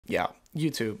Yeah,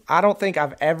 YouTube. I don't think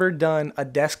I've ever done a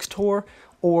desk tour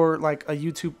or like a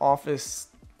YouTube office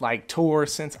like tour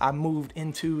since I moved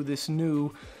into this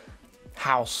new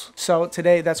house. So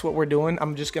today that's what we're doing.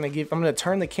 I'm gonna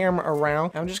turn the camera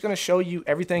around. I'm just gonna show you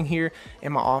everything here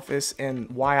in my office and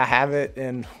why I have it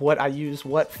and what I use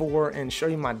what for, and show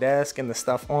you my desk and the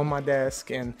stuff on my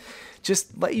desk, and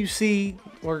just let you see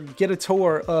or get a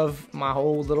tour of my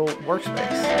whole little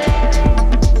workspace.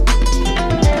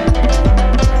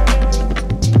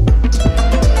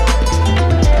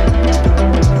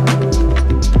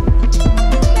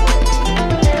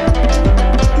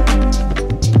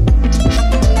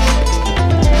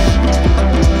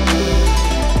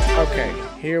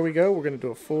 Here we go. We're going to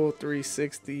do a full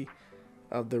 360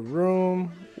 of the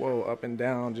room. Whoa, up and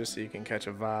down, just so you can catch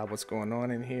a vibe what's going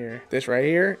on in here. This right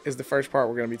here is the first part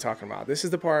we're going to be talking about. This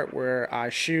is the part where I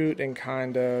shoot and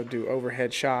kind of do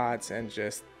overhead shots and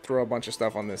just throw a bunch of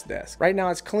stuff on this desk. Right now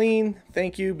it's clean,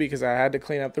 thank you, because I had to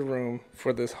clean up the room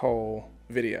for this whole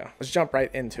video. Let's jump right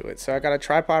into it. So I got a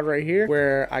tripod right here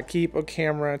where I keep a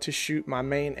camera to shoot my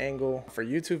main angle for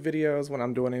YouTube videos when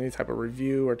I'm doing any type of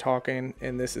review or talking,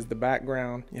 and this is the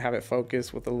background. You have it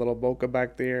focused with a little bokeh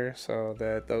back there so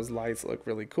that those lights look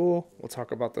really cool. We'll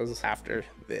talk about those after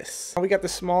this. We got the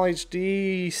Small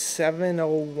HD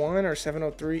 701 or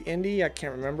 703 Indie, I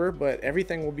can't remember, but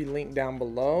everything will be linked down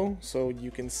below so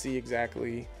you can see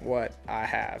exactly what I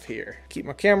have here. Keep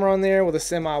my camera on there with a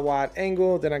semi-wide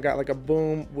angle, then I got like a boom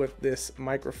with this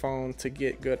microphone to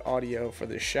get good audio for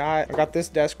this shot. I got this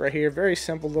desk right here, very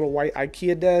simple little white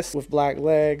IKEA desk with black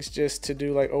legs, just to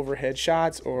do like overhead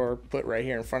shots or put right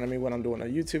here in front of me when I'm doing a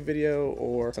YouTube video,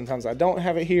 or sometimes I don't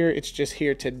have it here, it's just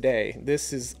here today.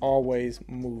 This is always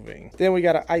moving. Then we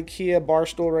got an IKEA bar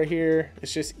stool right here.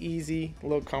 It's just easy, a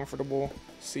little comfortable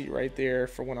seat right there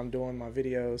for when I'm doing my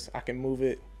videos. I can move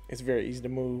it, it's very easy to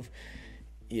move.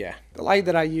 Yeah, the light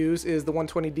that I use is the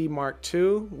 120D Mark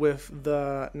II with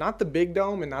not the big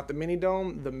dome and not the mini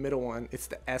dome, the middle one. It's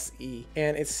the SE,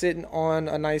 and it's sitting on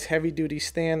a nice heavy duty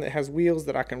stand that has wheels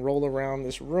that I can roll around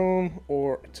this room,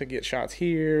 or to get shots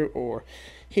here or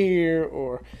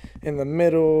in the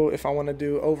middle if I want to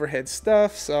do overhead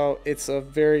stuff. So it's a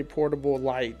very portable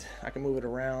light. I can move it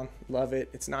around, love it.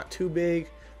 It's not too big,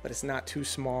 but it's not too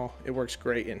small. It works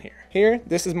great in here. Here,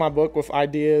 this is my book with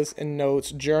ideas and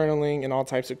notes, journaling, and all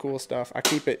types of cool stuff. I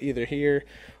keep it either here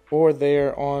or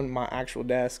there on my actual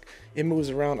desk. It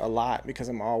moves around a lot because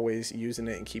I'm always using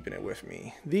it and keeping it with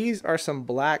me. These are some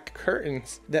black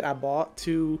curtains that I bought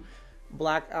to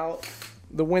black out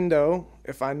the window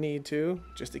if I need to,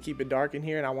 just to keep it dark in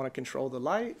here and I want to control the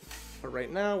light. But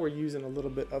right now we're using a little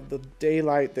bit of the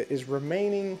daylight that is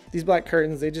remaining. These black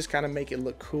curtains, they just kind of make it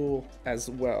look cool as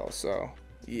well. So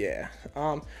yeah,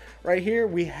 right here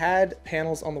we had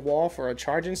panels on the wall for a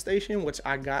charging station, which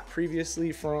I got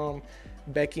previously from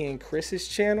Becky and Chris's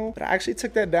channel, but I actually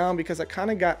took that down because I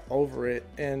kind of got over it,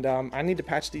 and I need to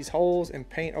patch these holes and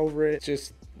paint over it. It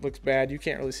just looks bad. You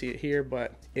can't really see it here,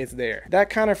 but it's there.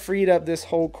 That kind of freed up this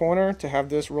whole corner to have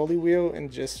this rolly wheel,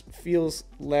 and just feels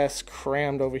less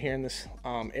crammed over here in this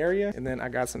area. And then I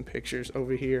got some pictures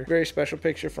over here. Very special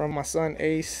picture from my son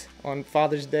Ace on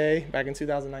Father's Day back in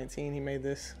 2019. He made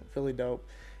this, really dope.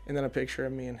 And then a picture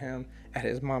of me and him at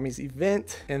his mommy's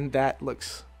event, and that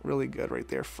looks really good right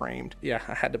there, framed. Yeah,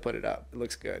 I had to put it up. It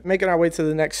looks good. Making our way to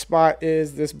the next spot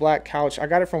is this black couch. I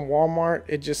got it from Walmart.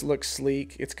 It just looks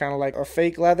sleek. It's kind of like a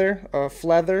fake leather, a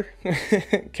fleather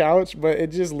couch, but it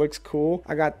just looks cool.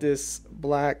 I got this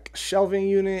black shelving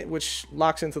unit, which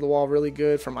locks into the wall really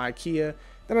good, from IKEA.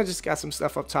 Then I just got some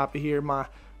stuff up top of here. My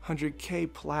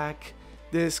 100K plaque.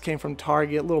 This came from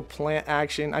Target, little plant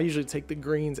action. I usually take the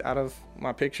greens out of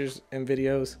my pictures and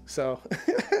videos, so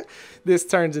this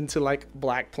turns into like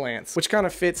black plants, which kind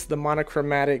of fits the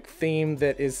monochromatic theme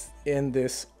that is in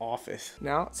this office.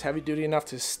 Now it's heavy duty enough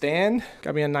to stand.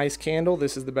 Got me a nice candle.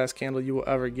 This is the best candle you will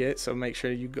ever get, so make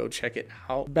sure you go check it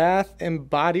out. Bath and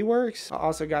Body Works. I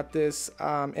also got this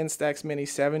Instax Mini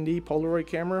 70 Polaroid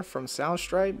camera from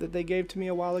Soundstripe that they gave to me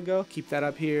a while ago. Keep that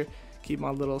up here. Keep my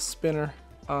little spinner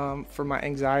for my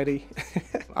anxiety.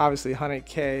 Obviously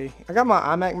 100K. I got my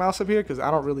iMac mouse up here because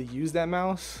I don't really use that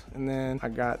mouse. And then I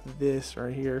got this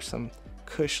right here, some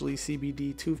Cushley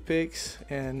CBD toothpicks,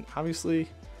 and obviously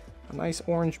a nice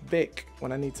orange Bic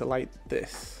when I need to light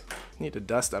this. I need to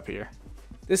dust up here.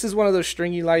 This is one of those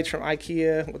stringy lights from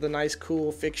IKEA with a nice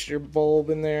cool fixture bulb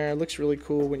in there. It looks really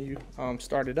cool when you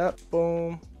start it up.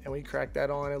 Boom. And we crack that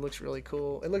on. It looks really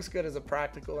cool. It looks good as a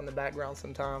practical in the background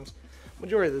sometimes.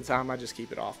 Majority of the time I just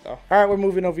keep it off though. All right, we're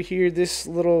moving over here. This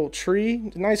little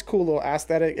tree, nice cool little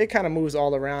aesthetic. It kind of moves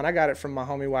all around. I got it from my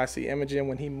homie YC Imogen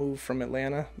when he moved from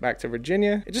Atlanta back to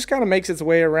Virginia. It just kind of makes its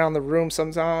way around the room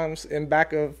sometimes in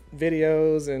back of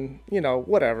videos and, you know,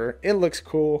 whatever. It looks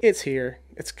cool. It's here.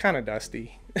 It's kind of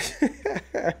dusty.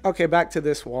 Okay, back to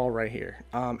this wall right here.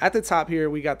 At the top here,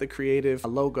 we got the creative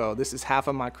logo. This is half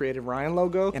of my Creative Ryan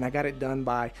logo, and I got it done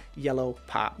by Yellow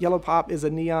Pop. Yellow Pop is a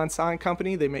neon sign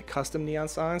company. They make custom neon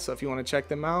signs, so if you want to check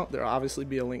them out, there'll obviously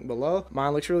be a link below.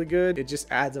 Mine looks really good. It just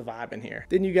adds a vibe in here.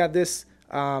 Then you got this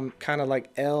kind of like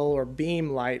L or beam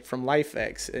light from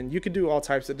LifeX, and you could do all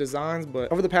types of designs, but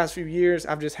over the past few years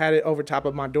I've just had it over top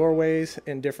of my doorways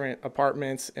in different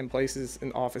apartments and places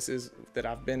and offices that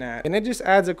I've been at, and it just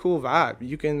adds a cool vibe.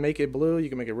 You can make it blue, you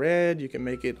can make it red, you can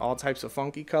make it all types of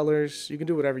funky colors. You can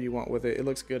do whatever you want with it. It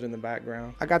looks good in the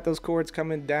background. I got those cords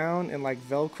coming down and like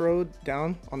velcroed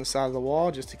down on the side of the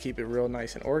wall just to keep it real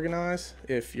nice and organized.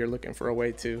 If you're looking for a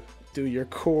way to do your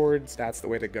cords, that's the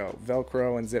way to go.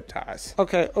 Velcro and zip ties.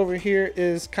 Okay, over here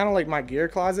is kind of like my gear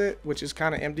closet, which is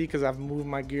kind of empty because I've moved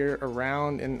my gear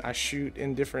around and I shoot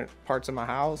in different parts of my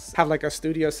house. Have like a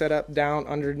studio set up down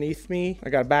underneath me. I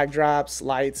got backdrops,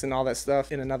 lights, and all that stuff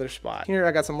in another spot. Here,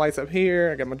 I got some lights up here.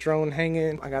 I got my drone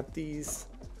hanging. I got these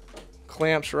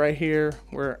clamps right here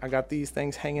where I got these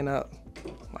things hanging up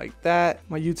like that.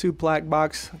 My YouTube plaque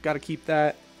box, got to keep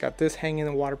that. Got this hanging in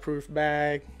a waterproof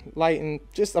bag, lighting,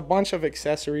 just a bunch of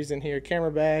accessories in here,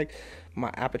 camera bag, my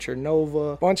Aperture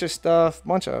Nova, bunch of stuff,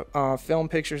 bunch of film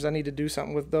pictures. I need to do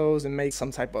something with those and make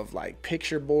some type of like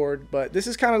picture board, but this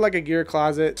is kind of like a gear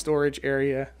closet storage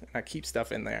area, and I keep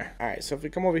stuff in there. All right, so if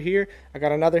we come over here, I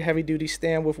got another heavy duty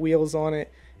stand with wheels on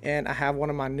it. And I have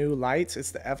one of my new lights. It's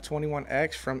the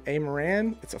F21X from A.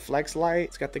 Moran. It's a flex light.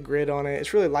 It's got the grid on it.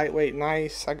 It's really lightweight,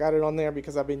 nice. I got it on there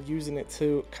because I've been using it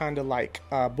to kind of like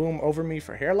boom over me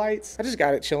for hair lights. I just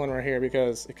got it chilling right here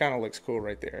because it kind of looks cool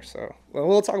right there. So well,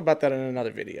 we'll talk about that in another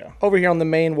video. Over here on the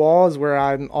main wall is where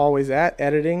I'm always at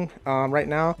editing. Right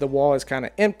now, the wall is kind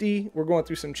of empty. We're going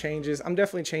through some changes. I'm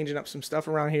definitely changing up some stuff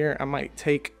around here. I might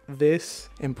take this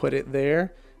and put it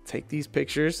there. Take these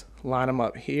pictures, line them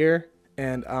up here,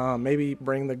 and maybe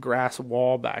bring the grass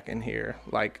wall back in here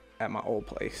like at my old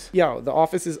place. Yo, the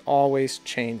office is always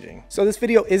changing. So this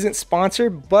video isn't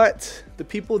sponsored, but the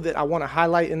people that I want to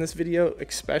highlight in this video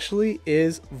especially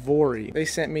is Vorii. They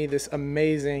sent me this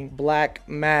amazing black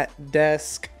matte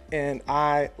desk and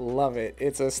I love it.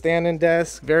 It's a standing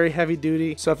desk, very heavy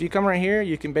duty. So if you come right here,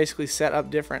 you can basically set up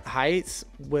different heights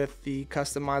with the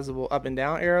customizable up and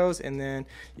down arrows, and then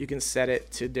you can set it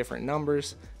to different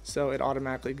numbers. So it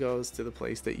automatically goes to the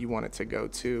place that you want it to go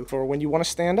to for when you want to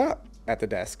stand up at the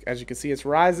desk. As you can see, it's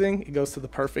rising. It goes to the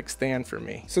perfect stand for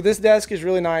me. So this desk is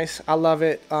really nice. I love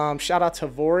it. Shout out to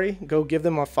Vorii. Go give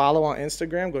them a follow on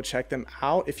Instagram. Go check them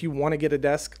out. If you want to get a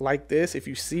desk like this, if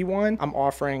you see one, I'm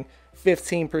offering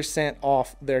 15%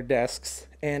 off their desks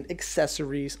and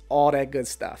accessories, all that good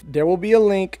stuff. There will be a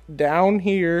link down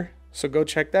here, so go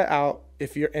check that out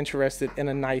if you're interested in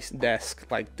a nice desk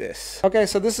like this. Okay,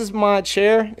 so this is my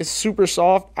chair. It's super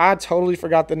soft. I totally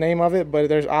forgot the name of it, but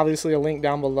there's obviously a link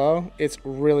down below. It's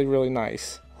really, really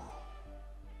nice.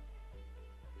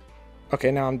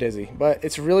 Okay, now I'm dizzy, but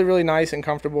it's really, really nice and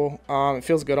comfortable. It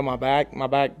feels good on my back. My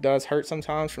back does hurt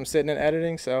sometimes from sitting and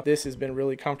editing, so this has been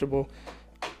really comfortable.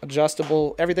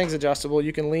 Adjustable, everything's adjustable.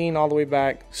 You can lean all the way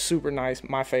back. Super nice,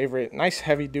 my favorite. Nice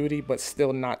heavy duty, but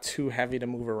still not too heavy to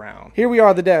move around. Here we are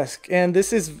at the desk, and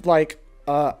this is like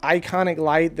iconic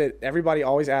light that everybody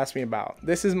always asks me about.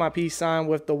 This is my peace sign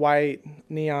with the white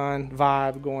neon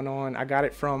vibe going on. I got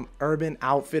it from Urban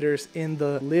Outfitters in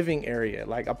the living area,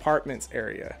 like apartments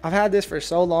area. I've had this for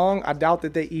so long, I doubt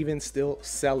that they even still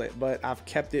sell it, but I've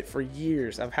kept it for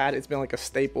years. It's been like a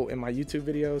staple in my YouTube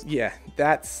videos. Yeah,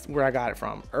 that's where I got it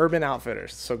from, Urban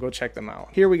Outfitters. So go check them out.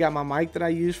 Here we got my mic that I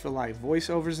use for like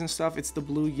voiceovers and stuff. It's the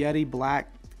Blue Yeti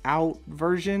Black Out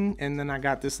version, and then I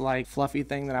got this like fluffy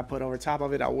thing that I put over top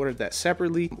of it. I ordered that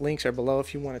separately. Links are below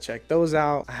if you want to check those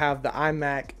out. I have the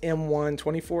iMac M1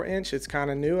 24-inch. It's kind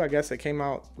of new. I guess it came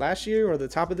out last year or the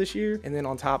top of this year. And then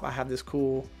on top I have this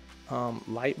cool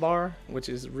light bar, which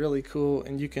is really cool,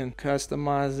 and you can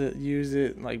customize it, use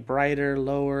it like brighter,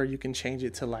 lower. You can change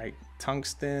it to like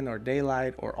tungsten or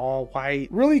daylight or all white.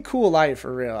 Really cool light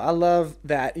for real. I love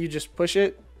that. You just push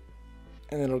it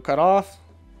and it'll cut off.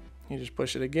 You just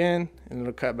push it again and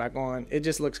it'll cut back on. It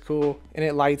just looks cool and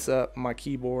it lights up my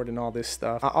keyboard and all this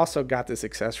stuff. I also got this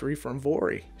accessory from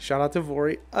Vorii. Shout out to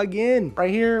Vorii again. Right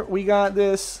here we got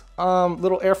this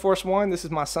little Air Force One. This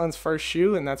is my son's first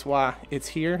shoe and that's why it's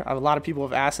here. A lot of people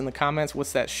have asked in the comments,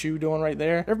 what's that shoe doing right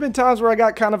there? There have been times where I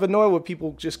got kind of annoyed with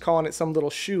people just calling it some little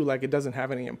shoe like it doesn't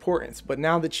have any importance. But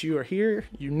now that you are here,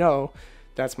 you know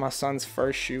that's my son's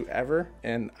first shoe ever,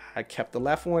 and I kept the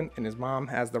left one and his mom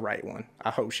has the right one. I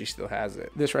hope she still has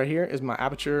it. This right here is my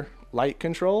aperture light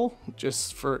control,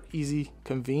 just for easy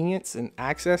convenience and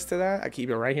access to that. I keep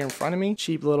it right here in front of me.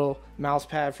 Cheap little mouse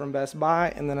pad from Best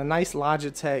Buy, and then a nice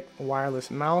Logitech wireless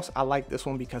mouse. I like this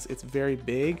one because it's very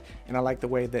big and I like the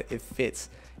way that it fits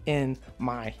in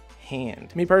my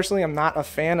hand. Me personally, I'm not a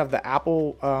fan of the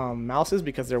Apple mouses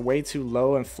because they're way too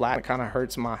low and flat. It kind of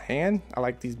hurts my hand. I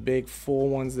like these big full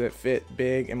ones that fit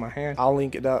big in my hand. I'll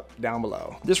link it up down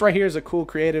below. This right here is a cool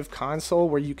creative console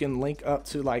where you can link up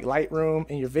to like Lightroom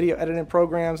and your video editing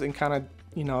programs and kind of,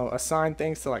 you know, assign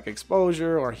things to like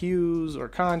exposure or hues or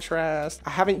contrast. I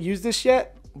haven't used this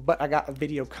yet, but I got a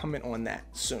video coming on that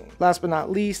soon. Last but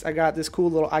not least, I got this cool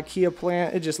little IKEA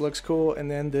plant. It just looks cool. And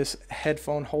then this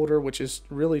headphone holder, which is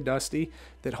really dusty,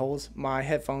 that holds my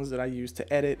headphones that I use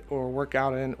to edit or work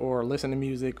out in or listen to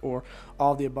music or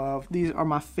all the above. These are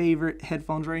my favorite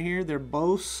headphones right here. They're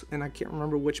Bose and I can't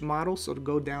remember which model. So to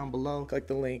go down below, click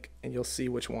the link and you'll see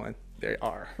which one they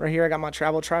are. Right here I got my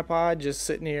travel tripod just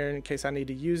sitting here in case I need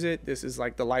to use it. This is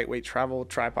like the lightweight travel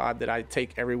tripod that I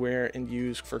take everywhere and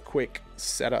use for quick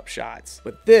setup shots.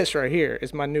 But this right here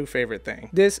is my new favorite thing.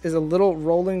 This is a little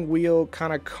rolling wheel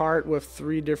kind of cart with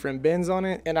 3 different bins on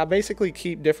it, and I basically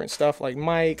keep different stuff like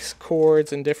mics,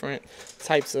 cords, and different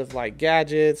types of like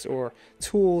gadgets or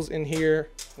tools in here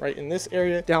right in this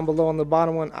area. Down below on the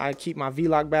bottom one I keep my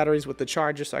V-Lock batteries with the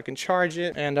charger so I can charge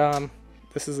it. And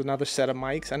this is another set of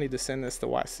mics. I need to send this to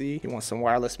YC. He wants some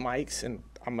wireless mics and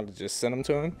I'm gonna just send them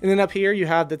to him. And then up here you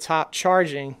have the top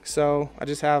charging. So I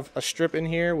just have a strip in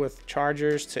here with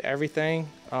chargers to everything.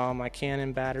 My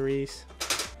Canon batteries.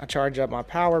 I charge up my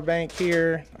power bank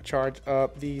here. I charge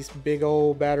up these big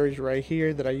old batteries right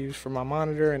here that I use for my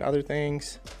monitor and other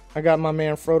things. I got my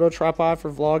Manfrotto tripod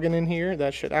for vlogging in here.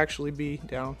 That should actually be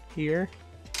down here.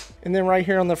 And then right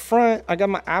here on the front, I got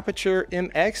my Aperture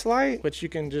MX light, which you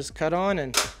can just cut on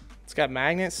and it's got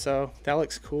magnets, so that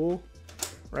looks cool.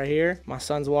 Right here, my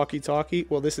son's walkie-talkie.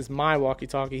 Well, this is my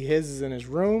walkie-talkie. His is in his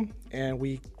room and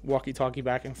we walkie-talkie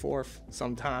back and forth.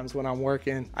 Sometimes when I'm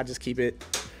working, I just keep it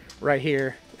right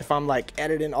here. If I'm like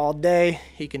editing all day,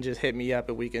 he can just hit me up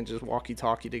and we can just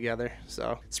walkie-talkie together.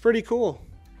 So it's pretty cool.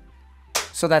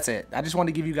 So that's it. I just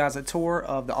wanted to give you guys a tour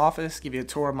of the office, give you a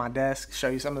tour of my desk, show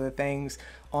you some of the things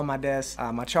on my desk,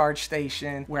 my charge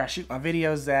station, where I shoot my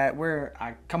videos at, where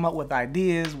I come up with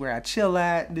ideas, where I chill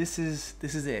at. This is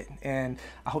it. And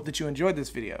I hope that you enjoyed this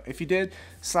video. If you did,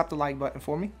 slap the like button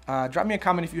for me. Drop me a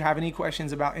comment if you have any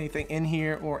questions about anything in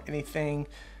here or anything.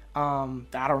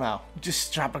 I don't know.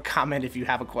 Just drop a comment if you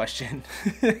have a question.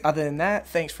 Other than that,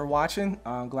 thanks for watching.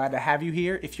 I'm glad to have you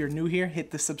here. If you're new here,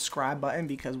 hit the subscribe button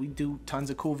because we do tons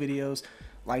of cool videos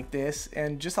like this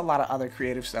and just a lot of other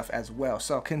creative stuff as well.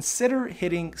 So consider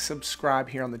hitting subscribe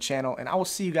here on the channel and I will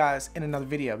see you guys in another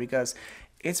video because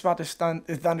it's about to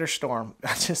thunderstorm.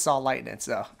 I just saw lightning,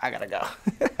 so I gotta go.